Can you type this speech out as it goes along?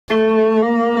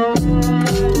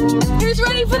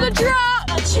ready for the drop.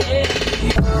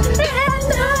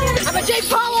 I'm a J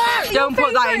Power. Don't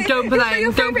put that in. Don't put that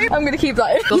in. I'm gonna keep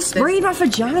that in. You sprayed my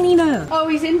vagina. Oh,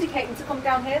 he's indicating to come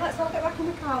down here. Let's all get back in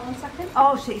the car 1 second.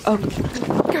 Oh, shit. Oh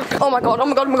my god, oh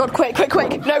my god, oh my god, quick, quick,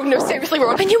 quick. No, no, seriously,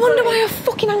 run. And you wonder why I have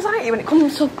fucking anxiety when it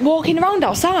comes to walking around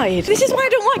outside. This is why I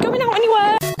don't like going out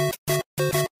anywhere.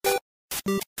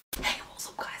 Hey, what's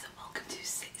up guys, and welcome to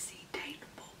SITC day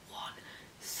number 1.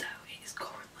 So, it is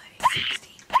currently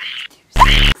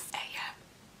 16:26 AM.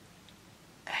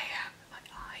 My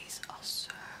eyes are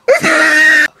so...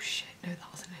 Oh shit, no,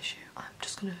 that was an issue. I'm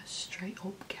just gonna straight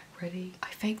up get ready. I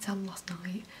faked tan last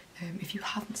night. If you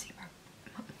haven't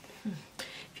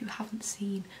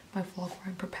seen my vlog where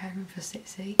I'm preparing for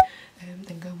SITC,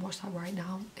 then go and watch that right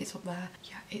now. It's up there.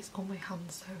 Yeah, it's on my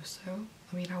hands though, so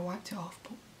I mean I wiped it off,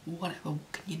 but whatever,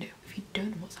 what can you do? If you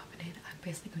don't know what's happening, I'm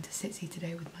basically going to SITC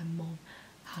today with my mum,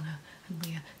 Hannah and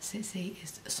Leah. SITC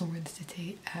is a Summer in the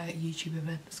City YouTube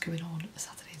event that's going on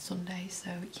Saturday and Sunday, so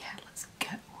yeah, let's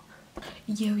go.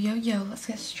 Yo, let's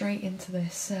get straight into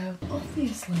this. So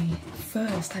obviously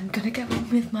first I'm gonna go in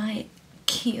with my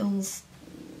Kiehl's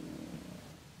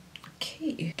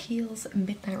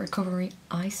Midnight Recovery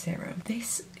Eye Serum.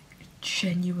 This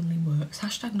genuinely works.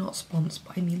 Hashtag not sponsored,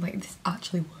 but I mean like this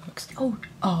actually works.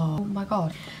 Oh my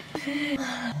god.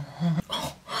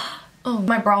 Oh,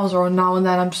 my brows are on now, and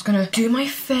then I'm just gonna do my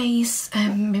face,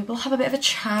 and maybe we'll have a bit of a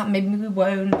chat, maybe we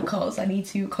won't because I need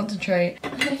to concentrate.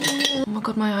 Oh my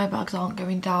god, my eye bags aren't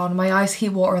going down. My eyes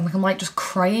keep watering, like I'm like just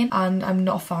crying, and I'm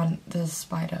not a fan. There's a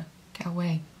spider. Get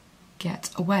away. Get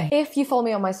away. If you follow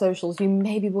me on my socials, you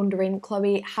may be wondering,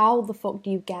 Chloe, how the fuck do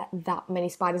you get that many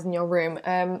spiders in your room?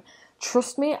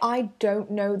 Trust me, I don't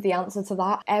know the answer to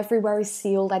that. Everywhere is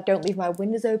sealed. I don't leave my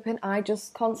windows open. I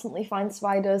just constantly find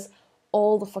spiders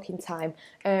all the fucking time.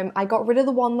 I got rid of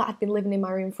the one that had been living in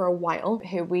my room for a while,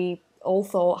 who we all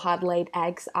thought had laid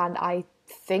eggs, and I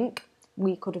think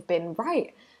we could have been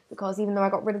right, because even though I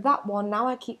got rid of that one, now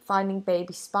I keep finding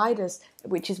baby spiders,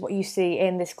 which is what you see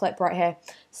in this clip right here.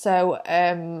 So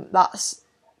that's...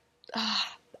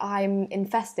 I'm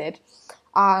infested.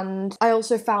 And I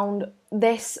also found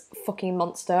this fucking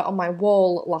monster on my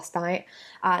wall last night,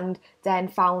 and then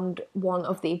found one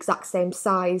of the exact same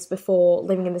size before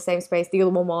living in the same space. The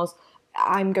other one was.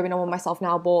 I'm going on with myself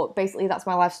now, but basically that's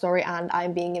my life story, and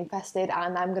I'm being infested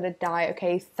and I'm gonna die.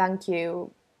 Okay, thank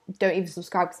you. Don't even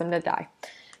subscribe because I'm gonna die.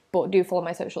 But do follow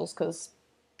my socials because,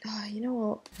 you know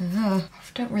what? I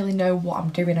don't really know what I'm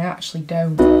doing. I actually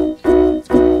don't.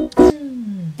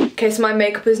 Okay, so my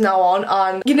makeup is now on,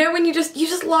 and you know when you just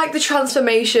like the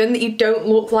transformation that you don't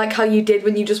look like how you did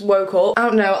when you just woke up? I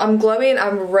don't know, I'm glowing,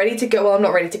 I'm ready to go. Well, I'm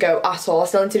not ready to go at all. I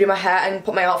still need to do my hair and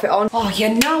put my outfit on. Oh,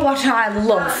 you know what I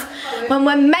love? When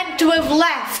we're meant to have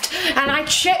left and I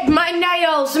chipped my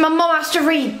nails and my mum has to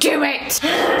redo it.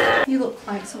 You look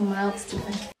like someone else to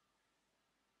me.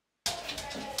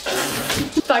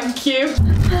 Thank you.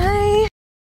 Hi.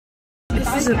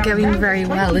 This isn't going very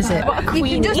well, is it? What a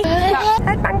queen.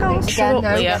 Shut up,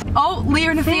 Leah. Oh,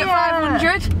 Leah in a Fiat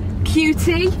 500.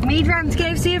 Cutie. Me driving to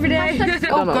KFC every day.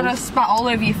 Oh god, I spat all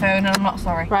over your phone and I'm not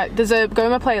sorry. Right, there's a go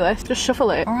in my playlist. Just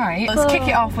shuffle it. Alright, let's kick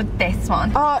it off with this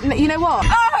one. Oh, you know what?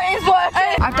 Oh, it's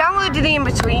working! I've downloaded the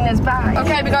In-Betweeners back.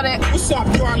 Okay, we got it. What's up,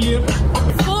 Brian?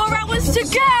 4 hours to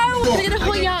go! We're gonna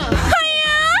call you up.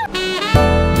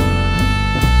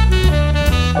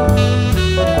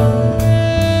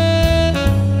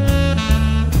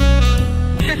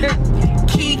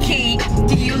 Kiki,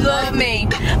 do you love me?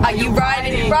 Are you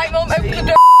riding? Right, mum, open the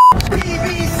door.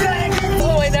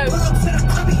 Oh, I know.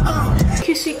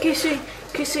 Kissy, kissy,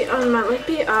 kissy on my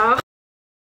lippy. Ah.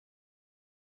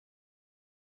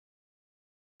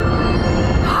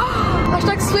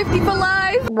 Hashtag Swifty for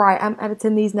life. Right, I'm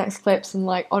editing these next clips, and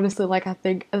like honestly, like I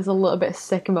think there's a little bit of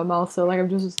sick in my mouth, so like I'm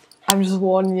just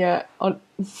warning you on.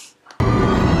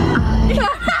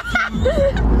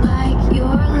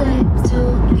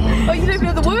 Oh, you don't even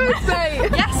know the words, mate!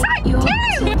 Yes, I do!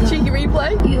 Cheeky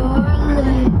replay. Oh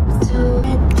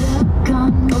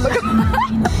my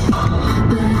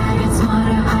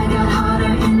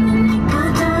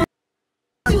god.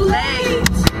 Too late!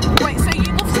 Wait, so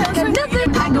you love Taylor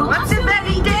Swift? I go up to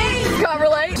many days! Can't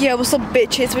relate. Yeah, what's up,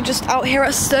 bitches? We're just out here at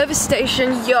a service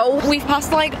station, yo. We've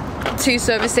passed like 2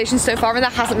 service stations so far, and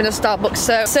there hasn't been a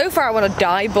Starbucks, so far I want to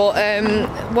die, but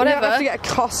whatever. You have to get a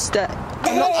Costa.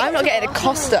 I'm not getting a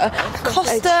Costa.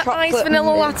 Costa iced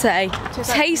vanilla latte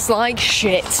tastes like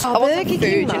shit. I want some food,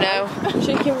 you know.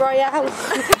 Chicken Royale.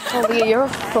 Oh, Leah, you're a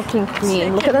fucking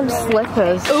queen. Look at them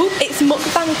slippers. Oh, it's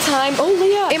mukbang time. Oh,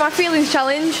 Leah. In my feelings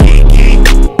challenge.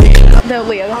 No,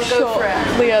 Leah, they're short.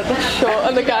 Leah, they're short,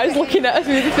 and the guy's looking at her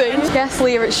through the thing. Yes,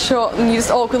 Leah, it's short, and you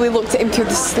just awkwardly looked at him through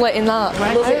the slit in that.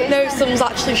 I don't know if someone's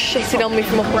actually shitting on me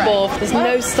from up above. There's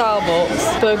no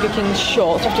Starbucks. Burger King's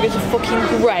short, so I have to go to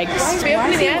fucking Greg's. We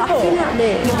open in the airport.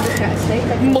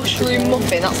 Mushroom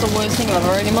muffin, that's the worst thing I've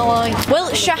ever heard in my life.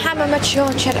 Wiltshire hammer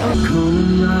mature cheddar.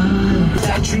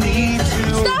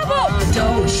 Starbucks!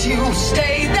 Don't you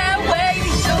stay that way,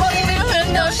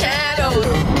 in no shadow.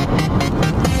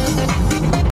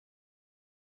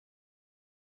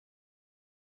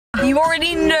 You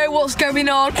already know what's going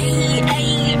on. Ooh,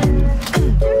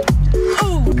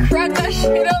 crack that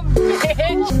shit up,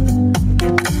 bitch.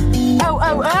 Oh,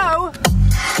 oh, oh.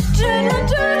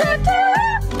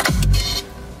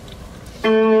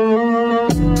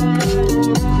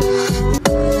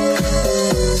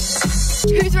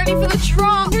 Who's ready for the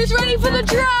drop? Who's ready for the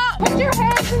drop? Put your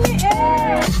hands in the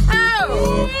air.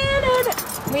 Oh.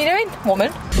 What are you doing,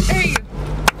 woman? Hey.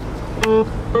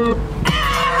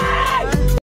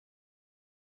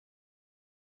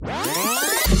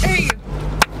 Hey!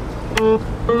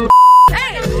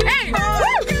 Hey! Hey! Woo!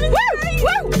 Woo!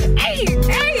 Woo! Hey!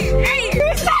 Hey! Hey!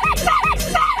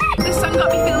 This song got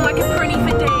me feeling like a pruny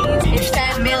for days. It's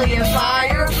 10 million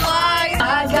fireflies. I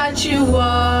got you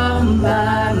on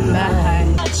my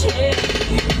mind.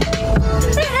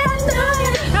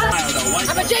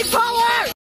 I'm a Jake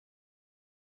Paula!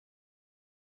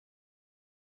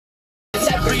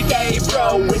 Everyday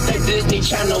bro with the Disney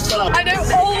Channel flow. I know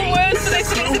all the words to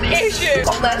this and it's an issue.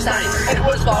 On that night, it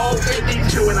was for all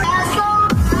 52 and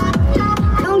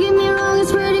Don't get me wrong,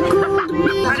 it's pretty cool to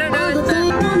be. I don't know the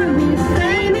thing.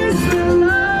 Famous for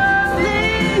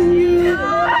loving you.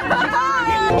 And I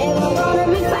wanna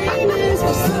be famous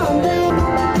for something.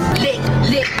 Lick,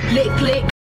 lick, lick, lick.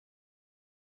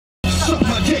 suck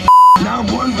my dick. Now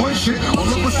one shit, all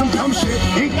up with some dumb shit.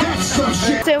 Ain't that some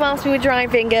shit? So whilst we were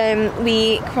driving,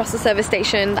 we crossed the service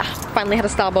station that finally had a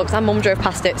Starbucks. Our mum drove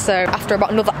past it, so after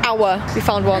about another hour, we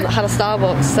found one that had a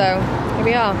Starbucks. So here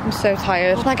we are. I'm so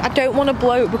tired. Like, I don't want to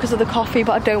bloat because of the coffee,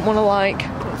 but I don't want to like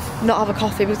not have a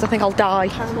coffee because I think I'll die.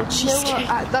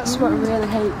 That's what I really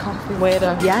hate, coffee.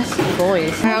 Weirdo. Yes,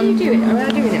 boys. How do you do it? Am I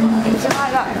doing it right? Is it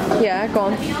like that? Yeah, go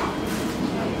on.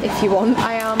 If you want.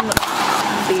 I am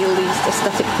the least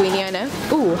aesthetic queenie I know.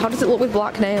 Ooh, how does it look with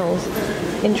black nails?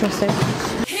 Interesting.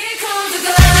 Here comes the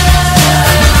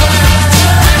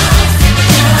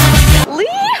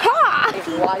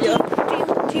Liar.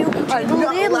 I'm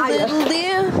not a liar.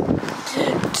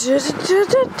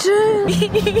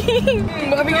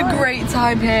 I'm having a great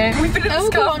time here. We've been in this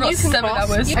car for about 7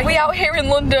 hours. We out here in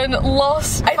London,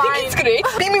 lost. I think it's gonna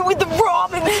beat me with the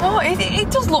ramen. Oh, it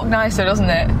does look nicer, doesn't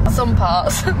it? Some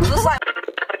parts. Just like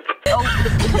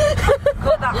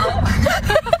cut that out.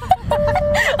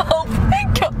 Oh,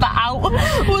 cut that out.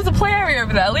 What was the play area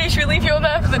over there? Lee, should we leave you on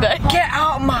there for the day? Get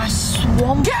out of my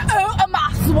swamp. Get out of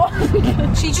my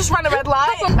swamp. She just ran a red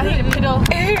light. I need a piddle.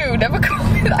 Ew, never call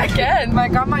me that again. My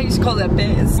grandma used to call it a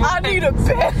biz. I need a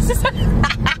biz.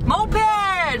 Moped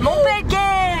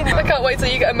gang. I can't wait till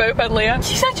you get a moped, Leah.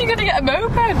 She said you're gonna get a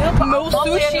moped. Mo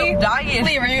sushi. Dying.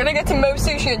 Leah, are you gonna get to Mo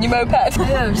sushi on your moped?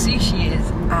 Oh, sushi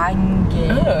is angry.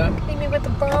 Leave me with the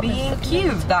ramen. Being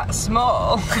cute, that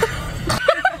small.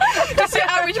 That's your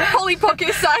average Polly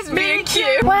Pocket size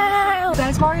B&Q. Wow.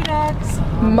 There's Murray dogs.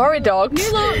 Murray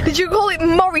dogs? Did you call it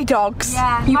Murray dogs?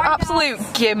 Yeah. You Murray absolute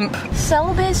gimp.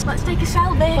 Selbies. Let's take a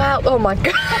selfie. Wow. Oh my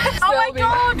god. Oh my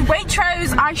god.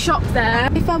 Waitrose, I shop there.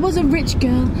 If I was a rich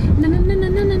girl. No.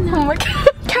 Oh my god.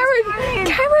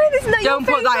 Karen, isn't that Don't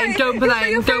your put that in, favourite? don't put that Is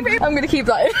in, your favourite? I'm gonna keep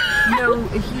that in.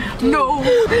 No.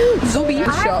 Zombie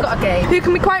I've shop. got a game. Who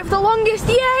can be quiet for the longest?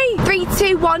 Yay! 3,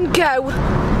 2, 1, go.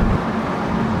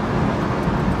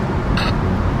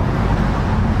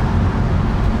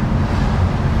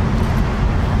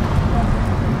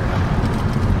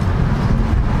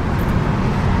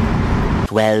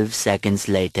 "12 seconds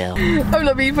later." I'm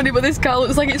not being funny, but this car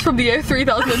looks like it's from the year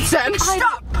 3010.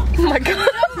 Stop! Oh my god.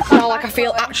 Now, like, I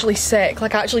feel actually sick.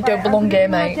 Like, I actually don't belong here,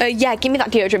 mate. Yeah, give me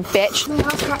that deodorant, bitch.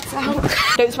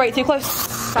 Don't spray it too close.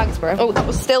 Thanks, bro. Oh, that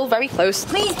was still very close.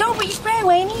 Please don't put your spray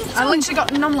away. I literally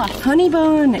got none left. Honey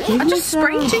bun. I just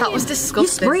sprayed you. That was You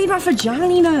disgusting. sprayed my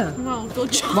vagina. Oh,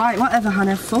 good job. Right, whatever,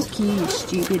 Hannah. Fuck you, you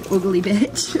stupid, ugly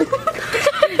bitch.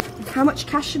 How much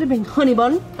cash should have been? Honey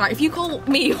bun. Right, if you call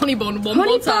me honey bun one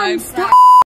more time. Stop.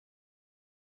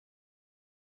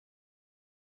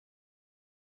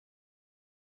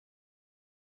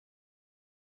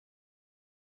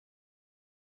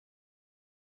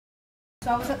 So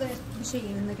I was at the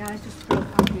machine and the guys just drove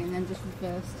past me and then just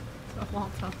reversed. So I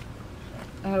walked off.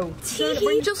 Oh.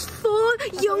 Tee-hee, just 4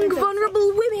 young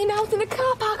vulnerable women out in a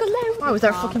car park alone. Why was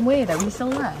there a fucking weirdo? He's still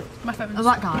there? My phone. Oh,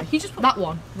 that guy. He just that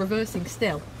one reversing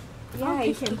still. Yeah,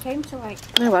 he came to like.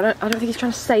 No, I don't think he's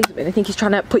trying to say something. I think he's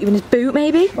trying to put you in his boot,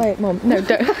 maybe. Wait, Mum. No,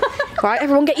 don't. Right,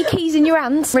 everyone, get your keys in your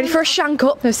hands. Ready for a shank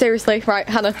up? No, seriously. Right,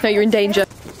 Hannah. No, you're in danger.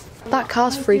 That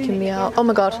car's freaking me out. Oh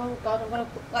my god. Oh god,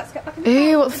 let's get back in the car.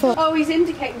 Ew, what the fuck? Oh, he's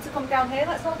indicating to come down here.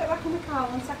 Let's all get back in the car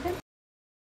 1 second.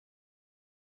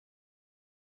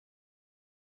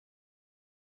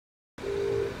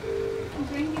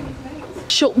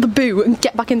 Shut the boot and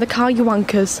get back in the car, you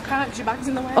wankers. Can't, 'cause your bag's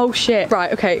in the way. Oh shit.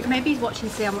 Right, okay. Maybe he's watching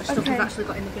to see how much stuff he's actually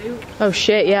got in the boot. Oh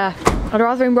shit, yeah. I'd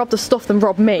rather him rob the stuff than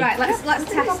rob me. Right, let's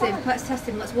test him. Let's test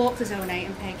him. Let's walk to zone 8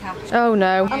 and pay cash. Oh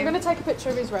no. I'm gonna take a picture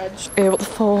of his reg. Ew, what the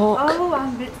fuck? Oh,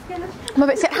 I'm a bit scared. I'm a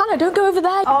bit scared. Hannah, don't go over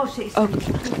there. Oh shit.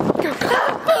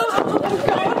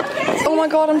 Oh my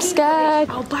god, I'm scared.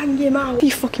 I'll bang him out.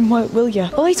 You fucking won't, will you?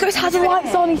 Well, he's got his hazard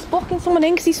lights on. He's blocking someone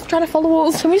in because he's trying to follow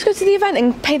us. Can we just go to the event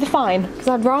and pay the fine? Because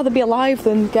I'd rather be alive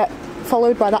than get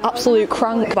followed by that absolute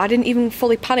crank. But I didn't even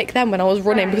fully panic then when I was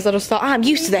running because I just thought, I'm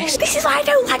used to this. This is why I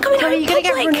don't like coming out in public.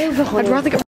 You're gonna get run over. I'd rather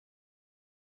get...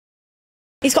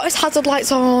 He's got his hazard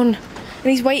lights on. And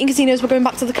he's waiting because he knows we're going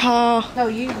back to the car. No,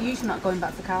 you're not going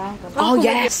back to the car. Oh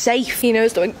yeah, safe. He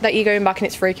knows that you're going back and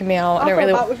it's freaking me out. I don't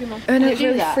really. Oh no, it's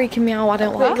really freaking me out. I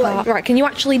don't like that. Right, can you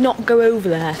actually not go over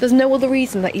there? There's no other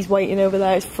reason that he's waiting over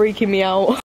there. It's freaking me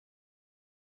out.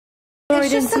 It's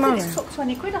just that it's took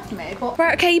 20 quid off me, but...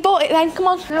 Right, okay, you bought it then. Come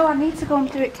on. No, I need to go and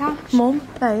do it cash. Mum,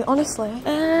 hey, honestly.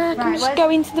 Can we just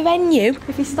go into the venue?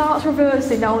 If he starts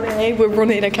reversing down here, we're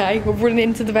running, okay? We're running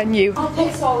into the venue. I'll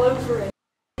piss all over it.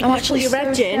 I'm actually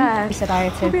so scared. He said I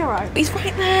had to. It'll be alright. He's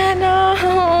right there, no.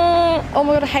 Oh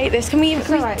my god, I hate this. Can we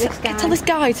tell this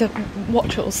guy to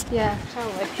watch us? Yeah,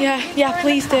 totally. Yeah,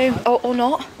 please do. Or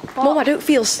not. Mum, I don't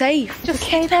feel safe. Just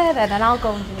stay there then and I'll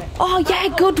go and do it. Oh yeah,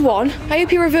 good one. I hope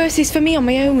he reverses for me on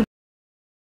my own.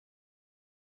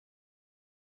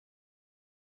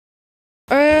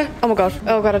 Oh my god,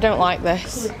 I don't like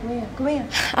this. Come here.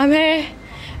 I'm here.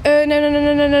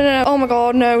 No. Oh my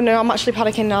god, no, I'm actually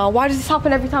panicking now. Why does this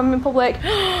happen every time I'm in public?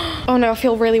 Oh no, I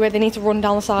feel really weird. They need to run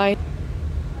down the side.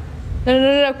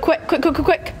 No, quick.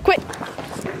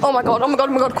 Oh my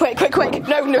god, quick.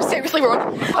 No, seriously,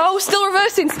 run. Oh, still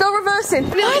reversing.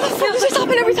 Why the fuck does this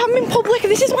happen every time I'm in public?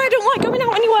 This is why I don't like going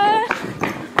out anywhere.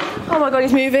 Oh my god,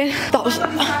 he's moving. That was...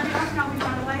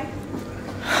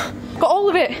 Got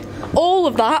all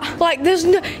of that. Like, there's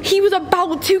no... He was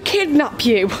about to kidnap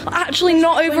you. Actually,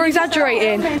 not over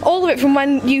exaggerating. All of it from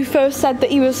when you first said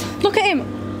that he was... Look at him.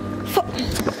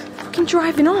 Fucking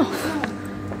driving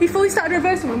off. He fully started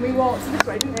reversing when we walked this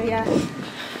way, didn't he? Yeah.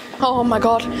 Oh my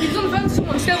god. He's on the phone to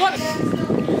someone still. What?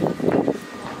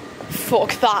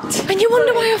 Fuck that. And you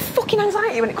wonder why I have fucking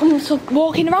anxiety when it comes to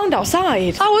walking around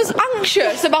outside. I was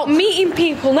anxious about meeting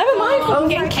people, never mind fucking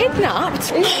getting kidnapped.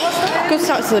 Good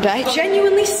start to the day.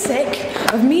 Genuinely sick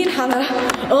of me and Hannah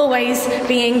always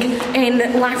being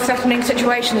in life-threatening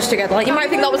situations together. Like, you might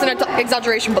think that was an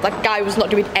exaggeration, but that guy was not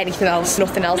doing anything else,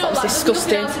 nothing else. That was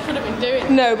disgusting. He could have been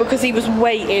doing. No, because he was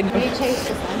waiting. He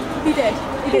chased us then. He did.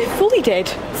 He fully did.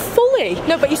 Fully.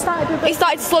 No, but he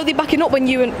started slowly backing up when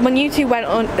you two went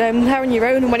on there on your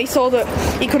own, and when he saw that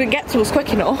he couldn't get to us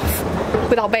quick enough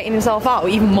without baiting himself out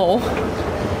even more,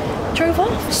 drove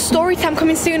off. Story time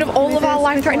coming soon of all of our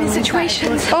life-threatening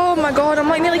situations. Oh my god, I'm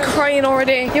like nearly crying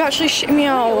already. You're actually shitting me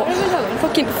out.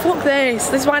 Fucking fuck this.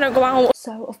 This is why I don't go out.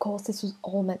 So of course this was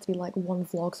all meant to be like one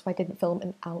vlog, so I didn't film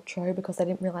an outro because I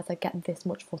didn't realise I'd get this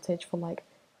much footage for like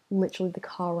literally the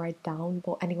car ride down.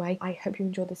 But anyway, I hope you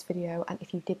enjoyed this video, and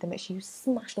if you did, then make sure you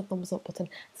smash the thumbs up button,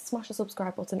 smash the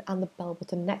subscribe button and the bell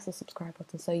button next to the subscribe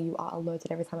button so you are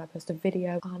alerted every time I post a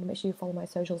video, and make sure you follow my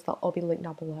socials. They'll all be linked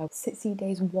down below. SITC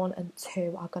days 1 and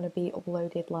 2 are going to be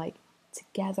uploaded like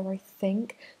together, I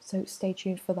think, so stay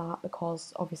tuned for that,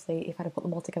 because obviously if I had put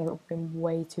them all together it would have been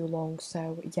way too long.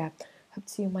 So yeah, hope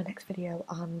to see you in my next video,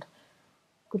 and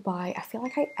goodbye. I feel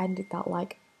like I ended that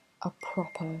like a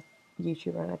proper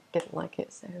YouTuber and I didn't like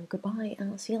it, so goodbye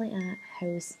and I'll see you later,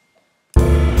 hoes.